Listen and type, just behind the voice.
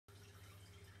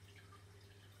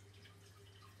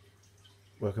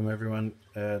Welcome everyone.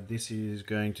 This is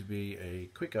going to be a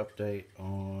quick update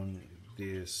on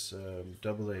this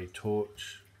AA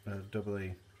torch,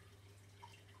 AA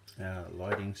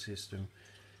lighting system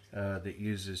that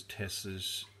uses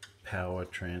Tesla's power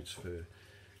transfer.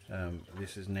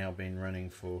 This has now been running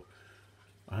for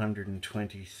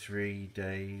 123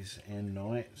 days and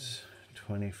nights,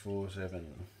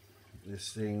 24/7.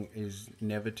 This thing is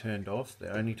never turned off.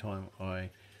 The only time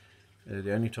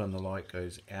the light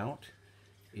goes out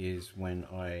is when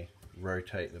I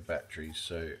rotate the batteries.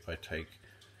 So I take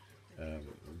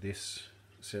this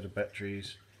set of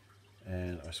batteries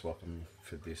and I swap them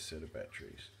for this set of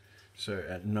batteries. So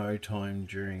at no time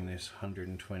during this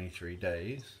 123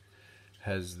 days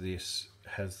has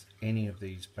any of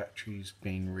these batteries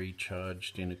been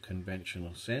recharged in a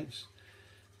conventional sense.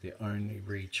 The only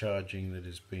recharging that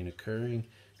has been occurring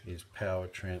is power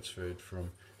transferred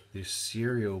from this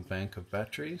serial bank of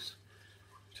batteries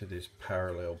to this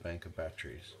parallel bank of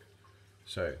batteries.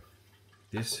 So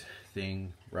this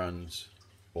thing runs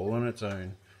all on its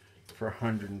own for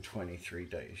 123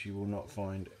 days. You will not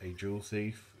find a Joule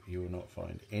Thief, you will not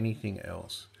find anything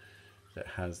else that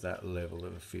has that level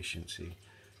of efficiency.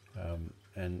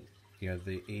 And you know,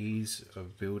 the ease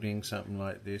of building something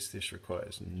like this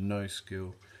requires no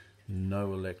skill,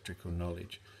 no electrical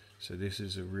knowledge. So this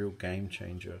is a real game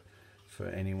changer for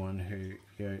anyone who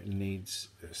needs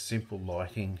simple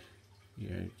lighting,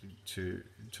 to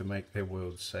make their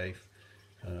world safe.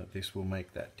 This will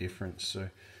make that difference. So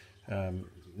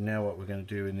now what we're going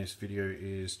to do in this video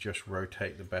is just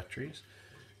rotate the batteries.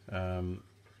 The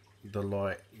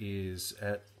light is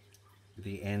at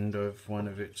the end of one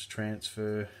of its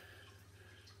transfer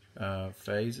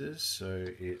phases, so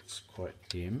it's quite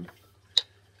dim.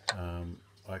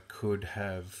 I could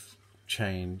have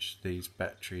changed these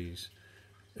batteries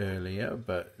earlier,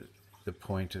 but the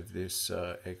point of this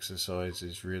exercise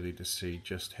is really to see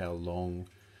just how long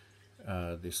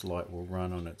this light will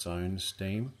run on its own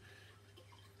steam.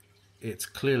 It's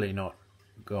clearly not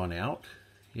gone out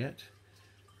yet,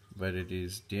 but it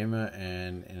is dimmer,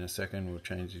 and in a second we'll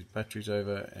change these batteries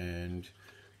over and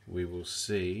we will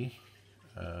see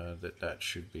that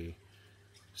should be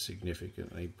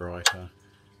significantly brighter,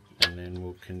 and then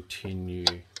we'll continue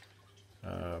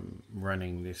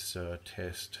running this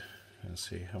test and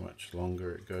see how much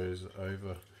longer it goes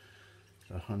over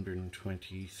the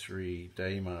 123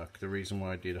 day mark. The reason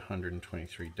why I did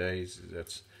 123 days is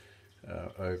that's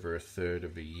over a third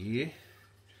of a year,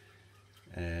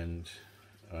 and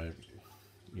I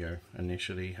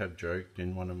initially had joked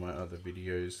in one of my other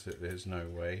videos that there's no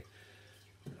way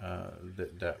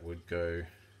that would go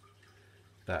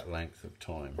that length of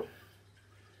time.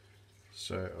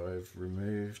 So I've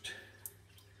removed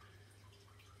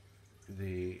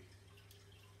the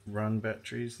run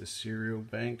batteries, the serial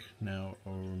bank. Now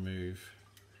I'll remove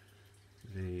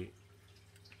the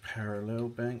parallel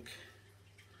bank.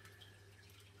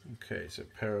 Okay, so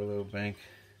parallel bank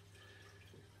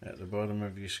at the bottom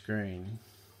of your screen.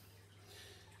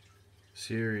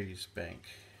 Series bank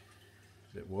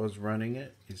that was running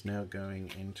it is now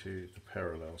going into the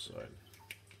parallel side.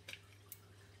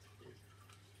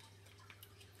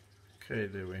 Okay,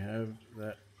 there we have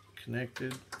that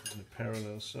connected on the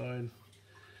parallel side.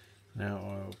 Now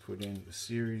I'll put in the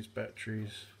series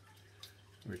batteries,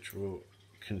 which will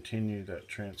continue that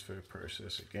transfer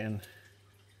process again.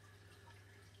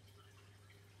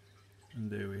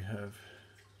 And there we have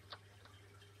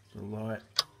the light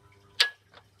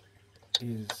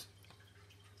is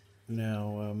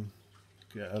now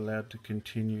allowed to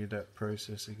continue that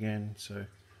process again. So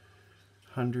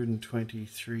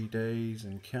 123 days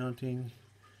and counting.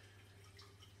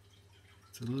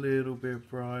 It's a little bit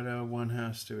brighter. One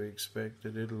has to expect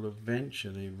that it'll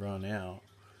eventually run out,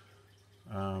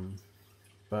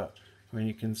 but when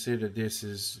you consider this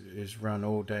is run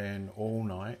all day and all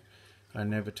night, I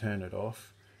never turn it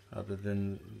off, other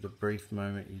than the brief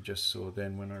moment you just saw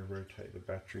then when I rotate the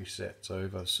battery sets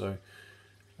over. So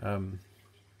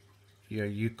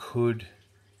you could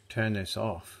turn this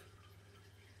off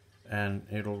and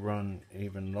it'll run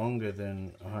even longer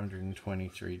than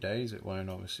 123 days. It won't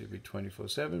obviously be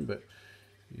 24/7, but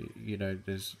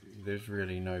there's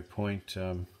really no point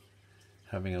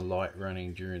having a light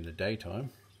running during the daytime,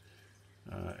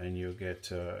 and you'll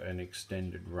get an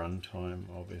extended run time,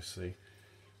 obviously.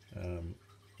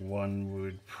 One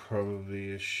would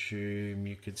probably assume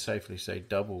you could safely say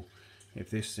double. If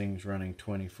this thing's running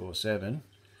 24/7,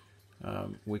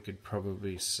 we could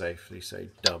probably safely say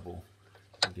double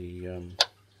the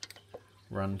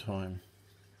run time.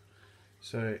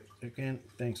 So again,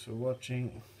 thanks for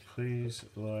watching. Please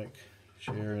like,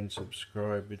 share and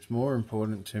subscribe. It's more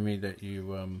important to me that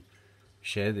you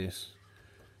share this,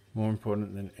 more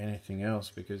important than anything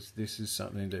else, because this is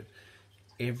something that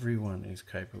everyone is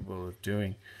capable of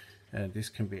doing. This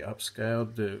can be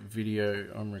upscaled. The video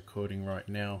I'm recording right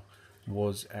now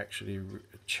was actually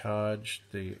charged.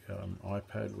 The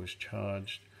iPad was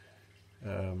charged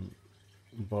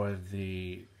by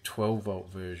the 12 volt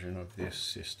version of this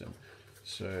system,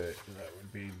 so that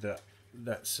would be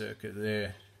that circuit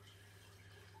there.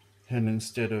 And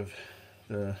instead of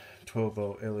the 12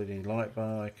 volt LED light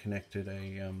bar, I connected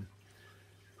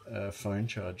a phone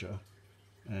charger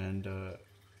and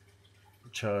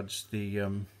charged the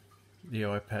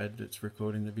iPad that's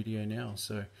recording the video now.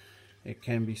 So it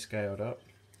can be scaled up,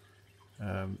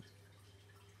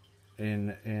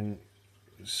 and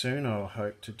soon I'll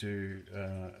hope to do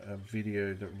a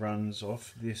video that runs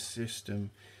off this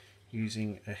system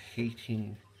using a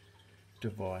heating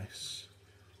device.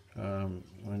 I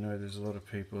know there's a lot of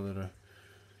people that are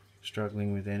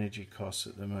struggling with energy costs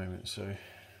at the moment, so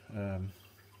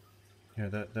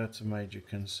that's a major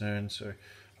concern. So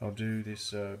I'll do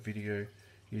this video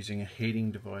using a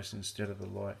heating device instead of the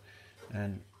light,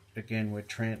 and again we're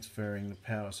transferring the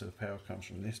power, so the power comes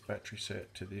from this battery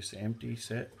set to this empty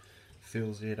set,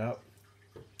 fills it up,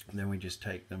 and then we just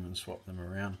take them and swap them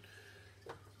around.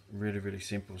 Really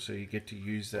simple. So you get to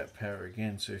use that power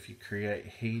again. So if you create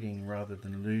heating rather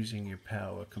than losing your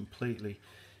power completely,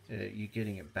 you're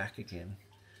getting it back again.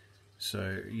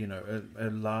 So you know, a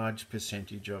large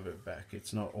percentage of it back.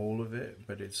 It's not all of it,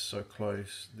 but it's so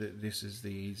close that this is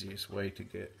the easiest way to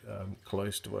get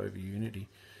close to over unity.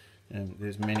 And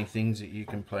there's many things that you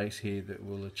can place here that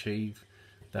will achieve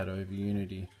that over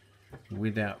unity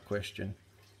without question,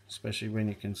 especially when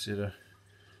you consider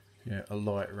a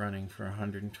light running for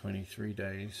 123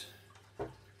 days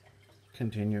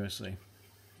continuously.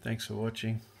 Thanks for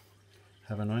watching.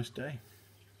 Have a nice day.